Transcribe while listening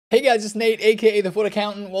Hey guys, it's Nate, aka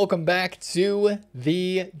TheFutAccountant. Welcome back to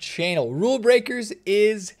the channel. Rule Breakers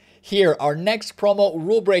is here. Our next promo,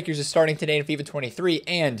 Rule Breakers, is starting today in FIFA 23,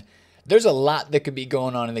 and there's a lot that could be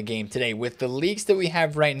going on in the game today. With the leaks that we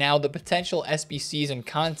have right now, the potential SBCs and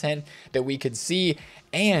content that we could see,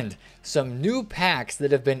 and some new packs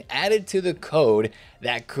that have been added to the code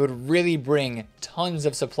that could really bring tons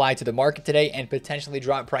of supply to the market today and potentially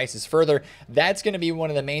drop prices further. That's going to be one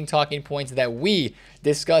of the main talking points that we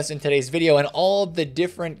discuss in today's video, and all the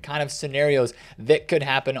different kind of scenarios that could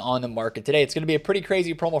happen on the market today. It's going to be a pretty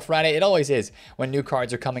crazy promo Friday. It always is when new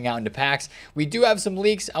cards are coming out into packs. We do have some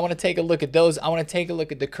leaks. I want to take a look at those. I want to take a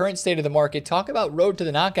look at the current state of the market, talk about road to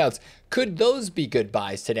the knockouts. Could those be good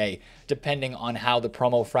buys today, depending on how the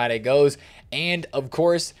promo Friday goes? And of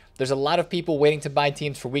course, there's a lot of people waiting to buy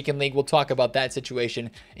teams for Weekend League. We'll talk about that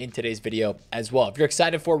situation in today's video as well. If you're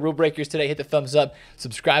excited for Rule Breakers today, hit the thumbs up,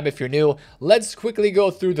 subscribe if you're new. Let's quickly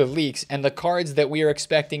go through the leaks and the cards that we are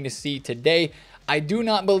expecting to see today. I do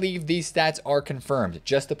not believe these stats are confirmed.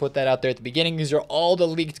 Just to put that out there at the beginning, these are all the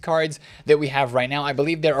leaked cards that we have right now. I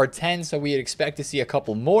believe there are 10, so we'd expect to see a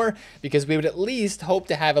couple more because we would at least hope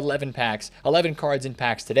to have 11 cards in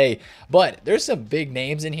packs today. But there's some big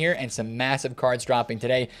names in here and some massive cards dropping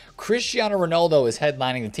today. Cristiano Ronaldo is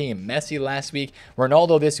headlining the team. Messi last week,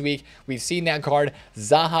 Ronaldo this week. We've seen that card.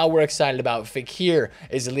 Zaha we're excited about. Fekir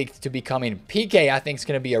is leaked to be coming. PK I think is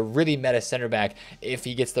going to be a really meta center back if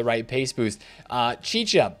he gets the right pace boost.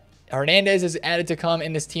 Chicha Hernandez is added to come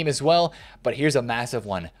in this team as well, but here's a massive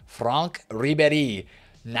one. Franck Ribéry,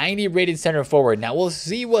 90 rated center forward. Now we'll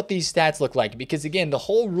see what these stats look like, because again, the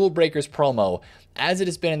whole Rule Breakers promo, as it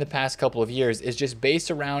has been in the past couple of years, is just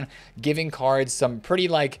based around giving cards some pretty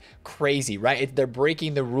crazy, right? They're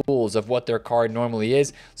breaking the rules of what their card normally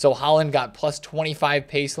is. So Haaland got plus 25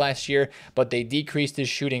 pace last year, but they decreased his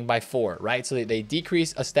shooting by 4, right? So they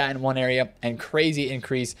decrease a stat in one area and crazy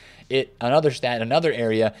increase it another stat in another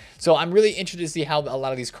area. So I'm really interested to see how a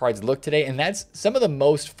lot of these cards look today, and that's some of the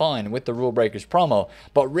most fun with the Rule Breakers promo.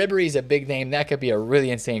 But Ribéry is a big name. That could be a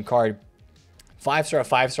really insane card.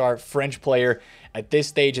 5-star French player at this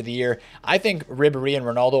stage of the year. I think Ribéry and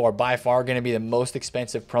Ronaldo are by far going to be the most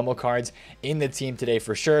expensive promo cards in the team today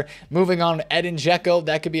for sure. Moving on, Edin Dzeko,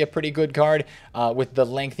 that could be a pretty good card with the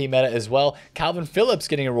lengthy meta as well. Calvin Phillips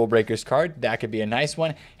getting a Rule Breakers card, that could be a nice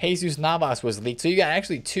one. Jesus Navas was leaked, so you got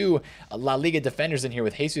actually two La Liga defenders in here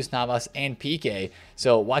with Jesus Navas and Piqué,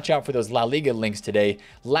 so watch out for those La Liga links today.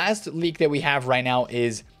 Last leak that we have right now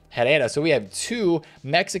is Herrera. So we have two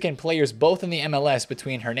Mexican players, both in the MLS,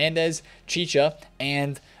 between Hernandez, Chicha,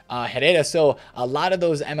 and Herrera. So a lot of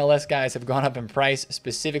those MLS guys have gone up in price,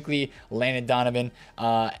 specifically Landon Donovan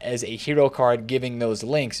as a hero card, giving those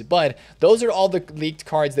links. But those are all the leaked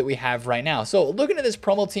cards that we have right now. So looking at this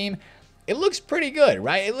promo team, it looks pretty good,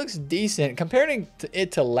 right? It looks decent. Comparing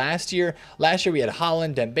it to last year we had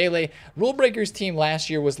Haaland, Dembele. Rule Breakers team last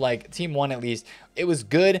year was team 1 at least. It was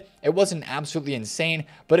good. It wasn't absolutely insane,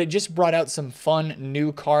 but it just brought out some fun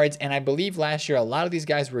new cards. And I believe last year a lot of these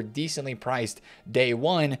guys were decently priced day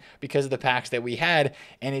one because of the packs that we had.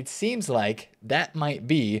 And it seems like that might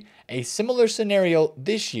be a similar scenario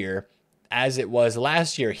this year as it was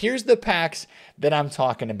last year. Here's the packs that I'm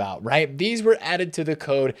talking about, right? These were added to the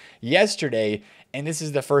code yesterday, and this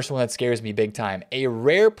is the first one that scares me big time. A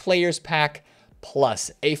rare players pack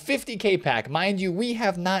plus a 50K pack. Mind you, we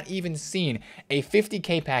have not even seen a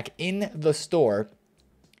 50K pack in the store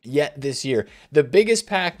yet this year. The biggest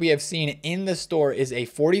pack we have seen in the store is a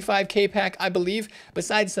 45K pack, I believe,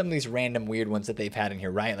 besides some of these random weird ones that they've had in here,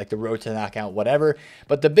 right? Like the road to knockout, whatever.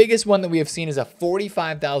 But the biggest one that we have seen is a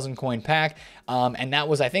 45,000 coin pack. And that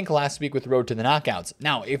was, I think, last week with road to the knockouts.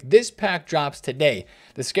 Now, if this pack drops today,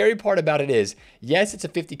 the scary part about it is, yes, it's a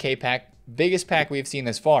 50K pack, biggest pack we have seen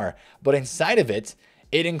this far, but inside of it,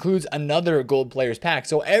 it includes another gold players pack.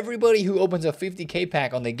 So everybody who opens a 50K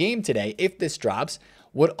pack on the game today, if this drops,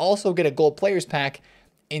 would also get a gold players pack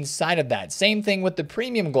inside of that. Same thing with the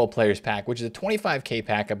premium gold players pack, which is a 25K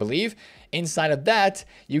pack, I believe. Inside of that,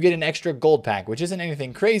 you get an extra gold pack, which isn't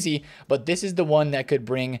anything crazy, but this is the one that could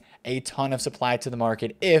bring a ton of supply to the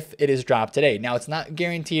market if it is dropped today. Now, it's not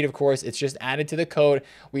guaranteed, of course. It's just added to the code.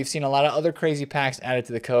 We've seen a lot of other crazy packs added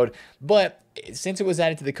to the code, but since it was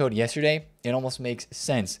added to the code yesterday, it almost makes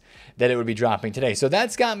sense that it would be dropping today. So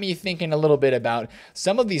that's got me thinking a little bit about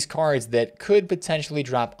some of these cards that could potentially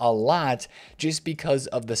drop a lot just because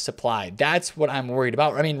of the supply. That's what I'm worried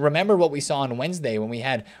about. I mean, remember what we saw on Wednesday when we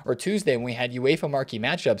had, or Tuesday when we had UEFA marquee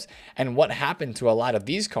matchups, and what happened to a lot of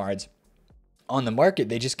these cards. on the market,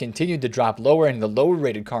 they just continued to drop lower, and the lower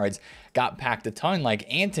rated cards got packed a ton.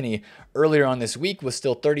 Like Anthony earlier on this week was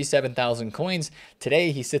still 37,000 coins.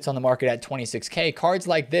 Today he sits on the market at 26K. Cards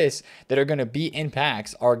like this that are going to be in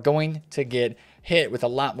packs are going to get hit with a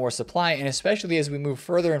lot more supply, and especially as we move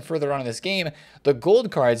further and further on in this game, the gold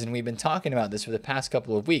cards, and we've been talking about this for the past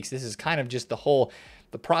couple of weeks, this is kind of just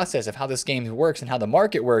the process of how this game works and how the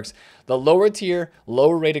market works. The lower tier,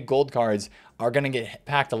 lower rated gold cards are going to get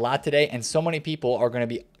packed a lot today, and so many people are going to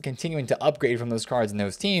be continuing to upgrade from those cards and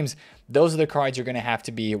those teams. Those are the cards you're going to have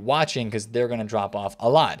to be watching because they're going to drop off a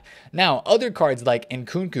lot. Now, other cards like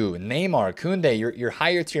Nkunku, Neymar, Koundé, your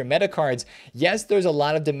higher tier meta cards, yes, there's a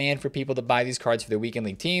lot of demand for people to buy these cards for their weekend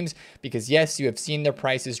league teams because, yes, you have seen their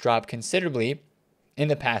prices drop considerably in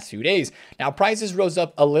the past few days. Now, prices rose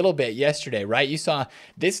up a little bit yesterday, right? You saw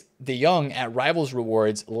this, De Jong at Rivals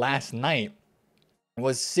Rewards last night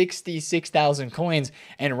was 66,000 coins,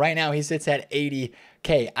 and right now he sits at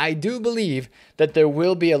 80K. I do believe that there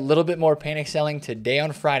will be a little bit more panic selling today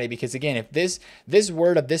on Friday because, again, if this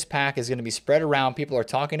word of this pack is going to be spread around, people are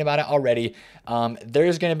talking about it already,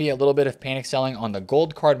 there's going to be a little bit of panic selling on the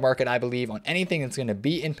gold card market, I believe, on anything that's going to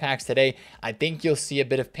be in packs today. I think you'll see a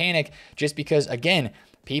bit of panic just because, again,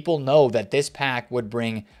 people know that this pack would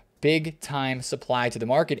bring big time supply to the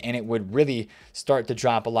market, and it would really start to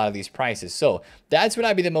drop a lot of these prices. So that's what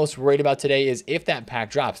I'd be the most worried about today, is if that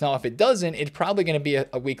pack drops. Now, if it doesn't, it's probably going to be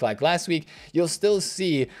a week like last week. You'll still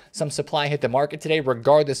see some supply hit the market today,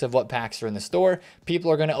 regardless of what packs are in the store.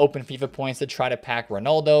 People are going to open FIFA points to try to pack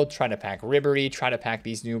Ronaldo, try to pack Ribéry, try to pack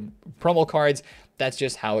these new promo cards. That's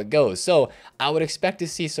just how it goes. So I would expect to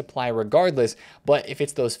see supply regardless, but if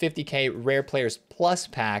it's those 50K rare players plus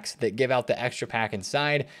packs that give out the extra pack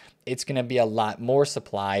inside, it's going to be a lot more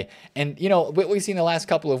supply. And, you know, what we've seen the last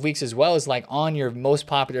couple of weeks as well is like on your most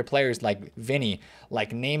popular players like Vinny,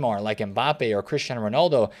 like Neymar, like Mbappe or Cristiano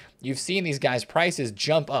Ronaldo, you've seen these guys' prices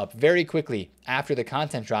jump up very quickly after the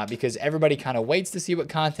content drop because everybody kind of waits to see what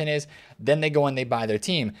content is, then they go and they buy their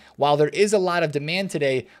team. While there is a lot of demand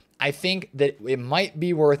today, I think that it might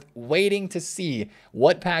be worth waiting to see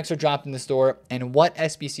what packs are dropped in the store and what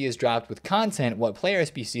SBC is dropped with content, what player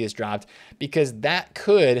SBC is dropped, because that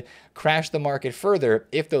could crash the market further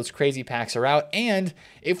if those crazy packs are out and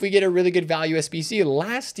if we get a really good value SBC.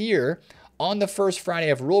 Last year, on the first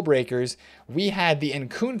Friday of Rulebreakers, we had the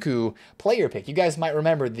Nkunku player pick. You guys might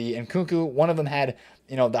remember the Nkunku. One of them had,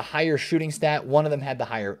 you know, the higher shooting stat. One of them had the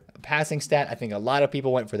higher passing stat. I think a lot of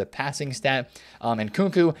people went for the passing stat.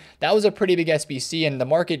 Nkunku, that was a pretty big SBC, and the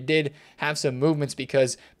market did have some movements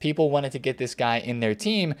because people wanted to get this guy in their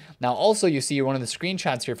team. Now, also, you see one of the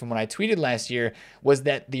screenshots here from when I tweeted last year was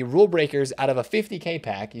that the Rulebreakers out of a 50K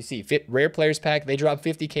pack, you see rare players pack, they dropped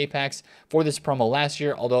 50K packs for this promo last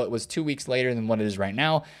year, although it was 2 weeks later than what it is right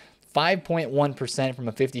now. 5.1% from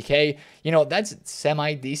a 50K. You know, that's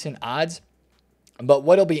semi-decent odds. But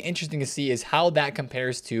what'll be interesting to see is how that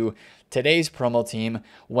compares to today's promo team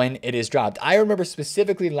when it is dropped. I remember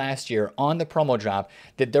specifically last year on the promo drop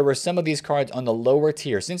that there were some of these cards on the lower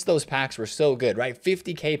tier since those packs were so good, right?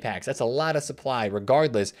 50K packs, that's a lot of supply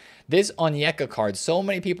regardless. This Onyeka card, so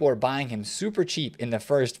many people were buying him super cheap in the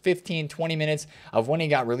first 15, 20 minutes of when he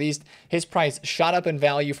got released. His price shot up in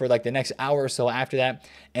value for like the next hour or so after that,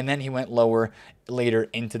 and then he went lower later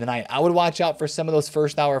into the night. I would watch out for some of those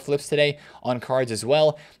first hour flips today on cards as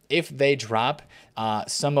well. If they drop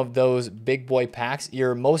some of those big boy packs,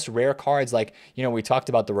 your most rare cards, like, you know, we talked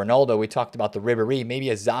about the Ronaldo, we talked about the Ribéry, maybe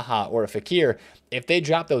a Zaha or a Fekir. If they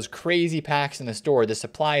drop those crazy packs in the store, the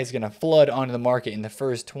supply is going to flood onto the market in the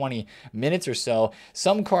first 20 minutes or so.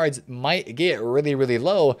 Some cards might get really, really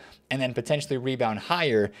low and then potentially rebound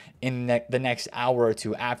higher in the next hour or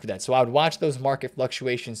two after that. So I would watch those market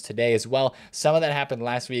fluctuations today as well. Some of that happened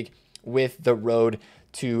last week with the road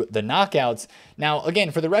to the knockouts. Now,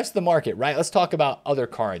 again, for the rest of the market, right, let's talk about other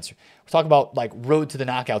cards. We'll talk about like road to the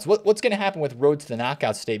knockouts. What's going to happen with road to the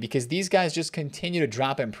knockouts today? Because these guys just continue to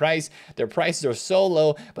drop in price. Their prices are so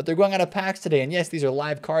low, but they're going out of packs today. And yes, these are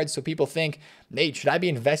live cards, so people think, Nate, should I be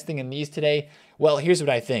investing in these today? Well, here's what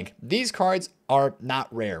I think. These cards are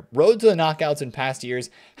not rare. Road to the knockouts in past years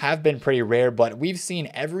have been pretty rare, but we've seen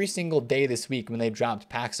every single day this week when they've dropped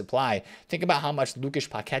pack supply. Think about how much Lucas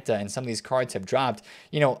Paqueta and some of these cards have dropped.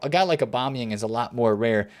 You know, a guy like Aubameyang is a lot more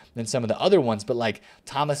rare than some of the other ones, but like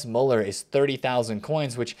Thomas Muller is 30,000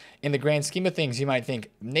 coins, which in the grand scheme of things, you might think,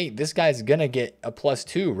 Nate, this guy's going to get a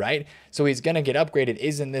 +2, right? So he's going to get upgraded.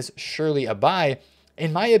 Isn't this surely a buy?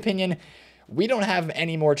 In my opinion, we don't have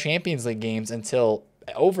any more Champions League games until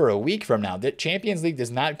over a week from now. The Champions League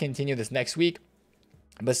does not continue this next week.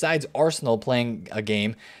 besides Arsenal playing a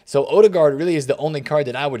game. So Odegaard really is the only card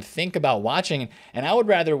that I would think about watching, and I would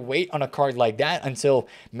rather wait on a card like that until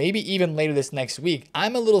maybe even later this next week.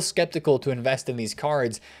 I'm a little skeptical to invest in these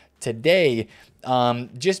cards today,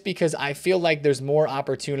 just because I feel like there's more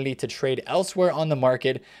opportunity to trade elsewhere on the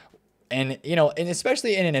market, and and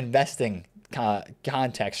especially in an investing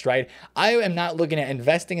context, right? I am not looking at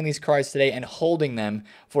investing in these cards today and holding them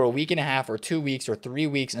for a week and a half or 2 weeks or 3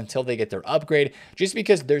 weeks until they get their upgrade, just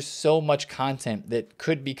because there's so much content that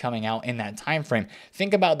could be coming out in that time frame.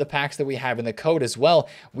 Think about the packs that we have in the code as well.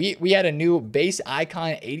 We had a new base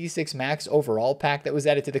icon 86 max overall pack that was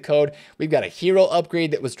added to the code. We've got a hero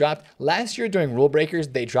upgrade that was dropped last year during Rule Breakers.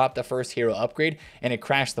 They dropped the first hero upgrade and it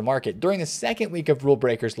crashed the market. During the second week of Rule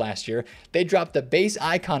Breakers last year, they dropped the base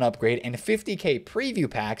icon upgrade and 50k preview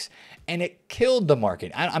packs, and it killed the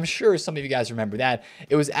market. I'm sure some of you guys remember that.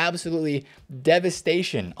 It was absolutely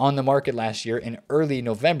devastation on the market last year in early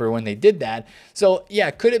November when they did that. So yeah,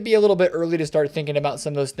 could it be a little bit early to start thinking about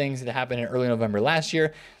some of those things that happened in early November last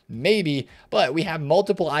year? Maybe, but we have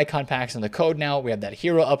multiple icon packs in the code now. We have that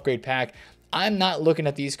hero upgrade pack. I'm not looking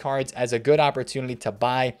at these cards as a good opportunity to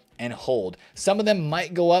buy and hold. Some of them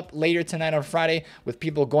might go up later tonight on Friday with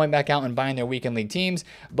people going back out and buying their weekend league teams.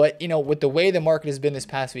 But, with the way the market has been this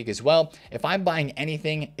past week as well, if I'm buying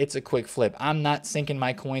anything, it's a quick flip. I'm not sinking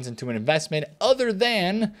my coins into an investment other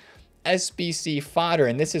than SBC fodder.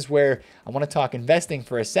 And this is where I want to talk investing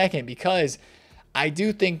for a second, because I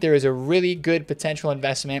do think there is a really good potential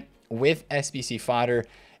investment with SBC fodder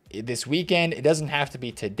this weekend. It doesn't have to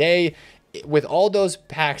be today. With all those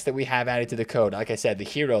packs that we have added to the code, like I said, the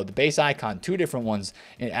hero, the base icon, 2 different ones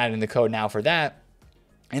added in the code now for that.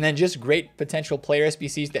 And then just great potential player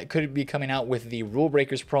SBCs that could be coming out with the Rule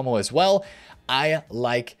Breakers promo as well. I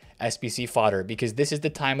like SBC fodder because this is the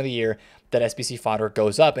time of the year that SBC fodder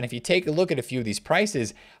goes up. And if you take a look at a few of these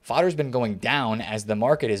prices, fodder's been going down as the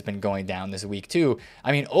market has been going down this week too.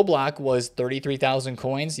 I mean, Oblak was 33,000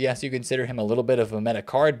 coins. Yes, you consider him a little bit of a meta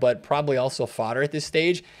card, but probably also fodder at this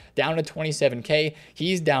stage, down to 27K.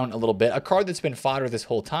 He's down a little bit. A card that's been fodder this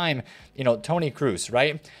whole time, Tony Cruz,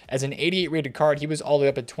 right? As an 88 rated card, he was all the way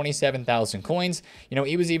up at 27,000 coins.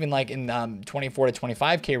 He was even like in 24 to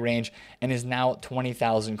 25K range and is now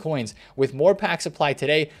 20,000 coins. With more packs applied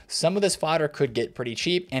today, some of this fodder could get pretty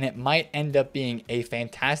cheap, and it might end up being a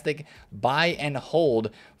fantastic buy and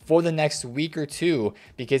hold for the next week or two,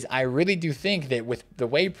 because I really do think that with the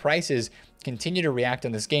way prices continue to react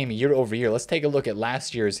on this game year over year. Let's take a look at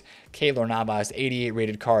last year's Keylor Navas 88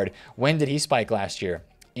 rated card. When did he spike last year?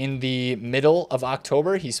 In the middle of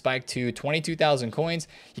October, he spiked to 22,000 coins.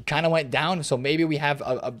 He kind of went down, so maybe we have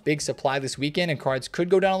a big supply this weekend and cards could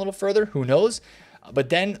go down a little further. Who knows? But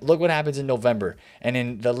then look what happens in November and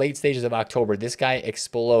in the late stages of October. This guy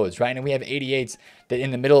explodes, right? And we have 88s that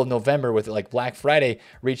in the middle of November with like Black Friday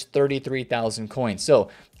reached 33,000 coins. So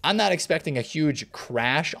I'm not expecting a huge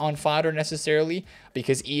crash on fodder necessarily,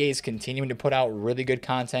 because EA is continuing to put out really good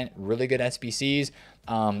content, really good SBCs.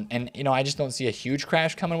 I just don't see a huge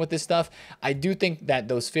crash coming with this stuff. I do think that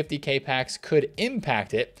those 50K packs could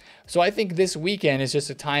impact it. So I think this weekend is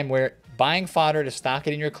just a time where buying fodder to stock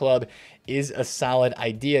it in your club is a solid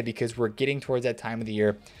idea, because we're getting towards that time of the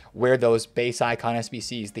year where those base icon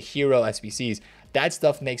SBCs, the hero SBCs, that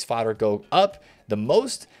stuff makes fodder go up the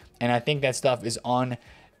most. And I think that stuff is on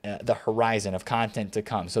the horizon of content to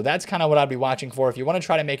come. So that's kind of what I'd be watching for. If you want to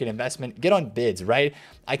try to make an investment, get on bids, right?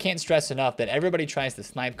 I can't stress enough that everybody tries to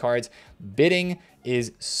snipe cards. Bidding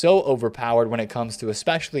is so overpowered when it comes to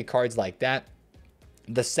especially cards like that.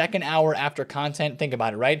 The second hour after content, think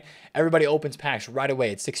about it, right? Everybody opens packs right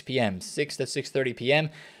away at 6 p.m., 6 to 6:30 p.m.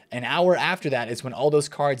 An hour after that is when all those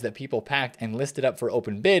cards that people packed and listed up for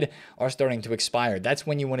open bid are starting to expire. That's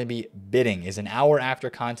when you want to be bidding, is an hour after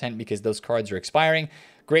content, because those cards are expiring.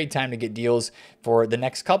 Great time to get deals for the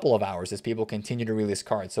next couple of hours as people continue to release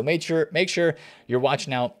cards. So make sure you're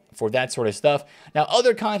watching out for that sort of stuff. Now,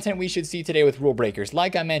 other content we should see today with Rule Breakers,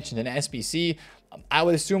 like I mentioned, an SBC. I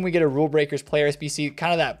would assume we get a Rule Breakers player SBC,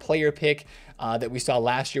 kind of that player pick that we saw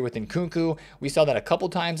last year with Nkunku. We saw that a couple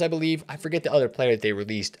times, I believe. I forget the other player that they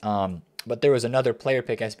released, but there was another player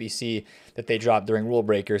pick SBC that they dropped during Rule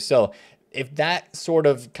Breakers. So if that sort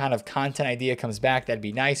of kind of content idea comes back, that'd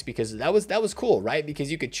be nice, because that was cool, right? Because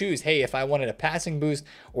you could choose, hey, if I wanted a passing boost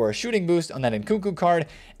or a shooting boost on that Nkunku card.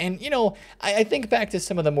 And, I think back to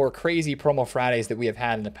some of the more crazy promo Fridays that we have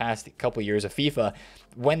had in the past couple years of FIFA.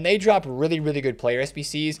 When they drop really, really good player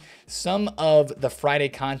SBCs, some of the Friday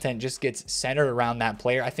content just gets centered around that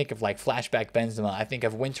player. I think of like Flashback Benzema. I think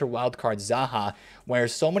of Winter Wildcard Zaha, where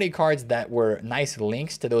so many cards that were nice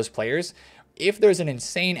links to those players if there's an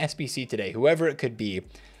insane SBC today, whoever it could be,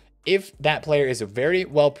 if that player is very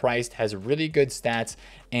well priced, has really good stats,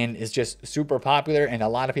 and is just super popular and a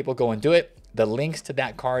lot of people go and do it, the links to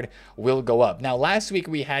that card will go up. Now, last week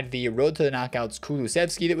we had the Road to the Knockouts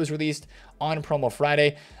Kulusevski that was released on Promo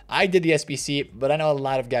Friday. I did the SBC, but I know a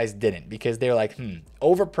lot of guys didn't because they're like,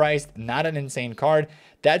 overpriced, not an insane card.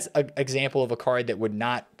 That's an example of a card that would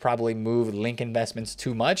not probably move link investments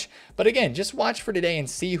too much. But again, just watch for today and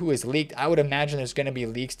see who is leaked. I would imagine there's going to be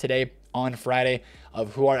leaks today on Friday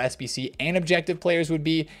of who our SBC and objective players would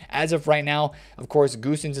be. As of right now, of course,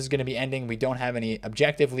 Goosens is going to be ending. We don't have any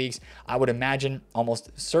objective leaks. I would imagine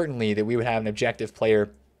almost certainly that we would have an objective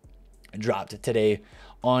player dropped today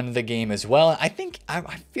on the game as well. I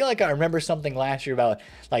feel like I remember something last year about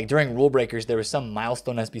like during Rulebreakers, there was some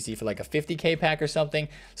milestone SBC for like a 50K pack or something.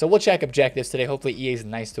 So we'll check objectives today. Hopefully EA is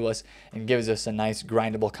nice to us and gives us a nice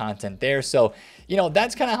grindable content there. So, you know,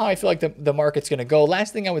 that's kind of how I feel like the market's going to go.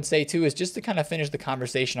 Last thing I would say too is just to kind of finish the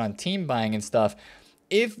conversation on team buying and stuff.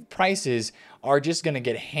 If prices are just going to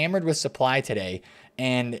get hammered with supply today,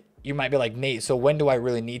 and you might be like, Nate, so when do I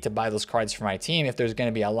really need to buy those cards for my team if there's going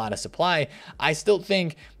to be a lot of supply? I still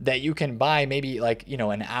think that you can buy maybe like, you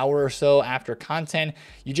know, an hour or so after content.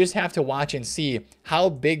 You just have to watch and see how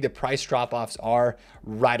big the price drop-offs are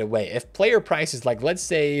right away. If player prices, like let's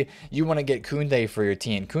say you want to get Koundé for your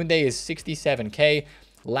team. Koundé is 67K.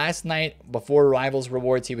 Last night, before Rivals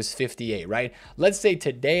rewards, he was 58, right? Let's say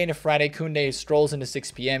today and a Friday, Koundé strolls into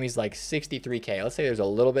 6 p.m. He's like 63K. Let's say there's a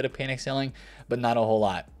little bit of panic selling, but not a whole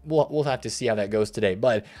lot. We'll have to see how that goes today.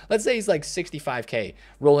 But let's say he's like 65K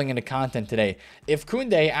rolling into content today. If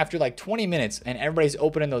Koundé, after like 20 minutes and everybody's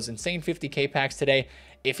opening those insane 50K packs today,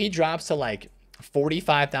 if he drops to like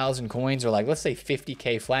 45,000 coins or like, let's say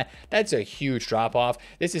 50K flat, that's a huge drop off.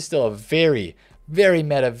 This is still a very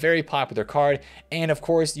meta, very popular card. And of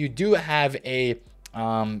course, you do have a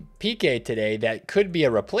PK today that could be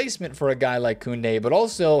a replacement for a guy like Koundé, but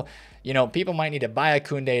also, you know, people might need to buy a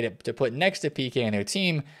Koundé to put next to PK in their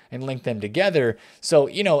team and link them together. So,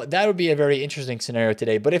 you know, that would be a very interesting scenario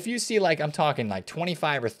today. But if you see like, I'm talking like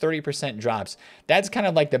 25 or 30% drops, that's kind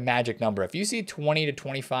of like the magic number. If you see 20 to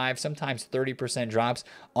 25, sometimes 30% drops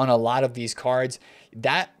on a lot of these cards,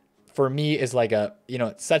 that for me is like a, you know,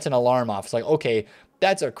 it sets an alarm off. It's like, okay,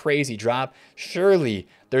 that's a crazy drop. Surely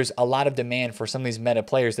there's a lot of demand for some of these meta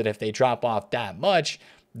players that if they drop off that much,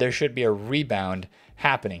 there should be a rebound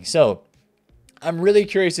happening. So I'm really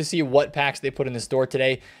curious to see what packs they put in the store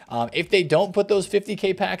today. If they don't put those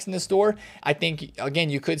 50K packs in the store, I think, again,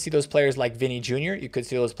 you could see those players like Vinny Jr. You could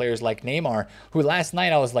see those players like Neymar, who last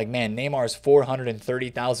night I was like, man, Neymar's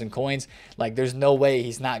 430,000 coins. Like, there's no way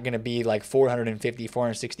he's not going to be like 450,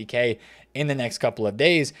 460K in the next couple of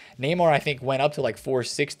days. Neymar, I think, went up to like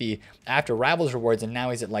 460 after Rivals rewards, and now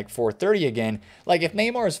he's at like 430 again. Like, if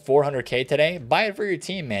Neymar is 400K today, buy it for your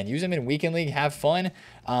team, man. Use him in Weekend League, have fun.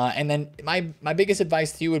 And then my biggest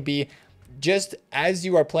advice to you would be, just as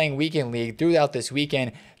you are playing Weekend League throughout this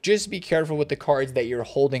weekend, just be careful with the cards that you're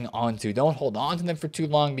holding on to. Don't hold on to them for too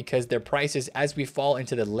long because their prices, as we fall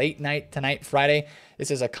into the late night tonight, Friday, this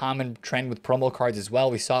is a common trend with promo cards as well.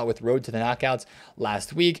 We saw it with Road to the Knockouts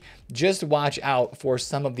last week. Just watch out for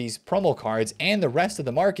some of these promo cards and the rest of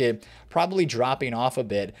the market probably dropping off a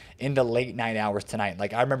bit in the late night hours tonight.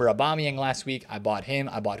 Like, I remember Aubameyang last week. I bought him.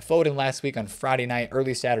 I bought Foden last week on Friday night,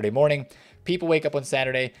 early Saturday morning. People wake up on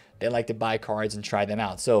Saturday, they like to buy cards and try them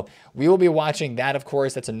out. So we will be watching that, of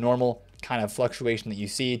course. That's a normal kind of fluctuation that you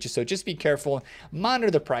see. Just be careful. Monitor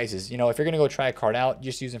the prices. You know, if you're going to go try a card out,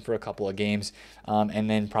 just use them for a couple of games and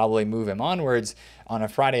then probably move them onwards on a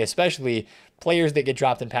Friday. Especially players that get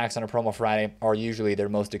dropped in packs on a promo Friday are usually their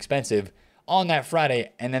most expensive on that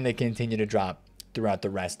Friday, and then they continue to drop throughout the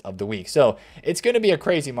rest of the week. So it's going to be a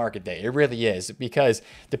crazy market day. It really is, because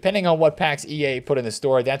depending on what packs EA put in the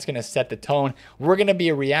store, that's going to set the tone. We're going to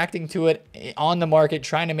be reacting to it on the market,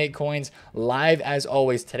 trying to make coins live as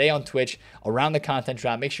always today on Twitch around the content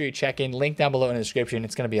drop. Make sure you check in. Link down below in the description.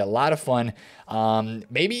 It's going to be a lot of fun.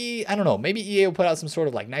 Maybe, I don't know, maybe EA will put out some sort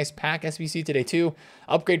of like nice pack SBC today too.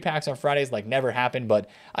 Upgrade packs on Fridays like never happened, but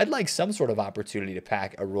I'd like some sort of opportunity to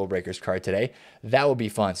pack a Rulebreakers card today. That would be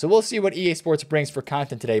fun. So we'll see what EA Sports brings for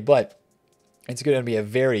content today, but it's going to be a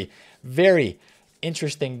very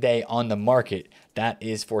interesting day on the market. That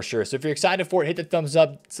is for sure. So if you're excited for it, hit the thumbs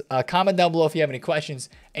up, comment down below if you have any questions,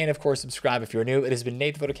 and of course, subscribe if you're new. It has been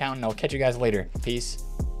Nate, TheFutAccountant, and I'll catch you guys later. Peace.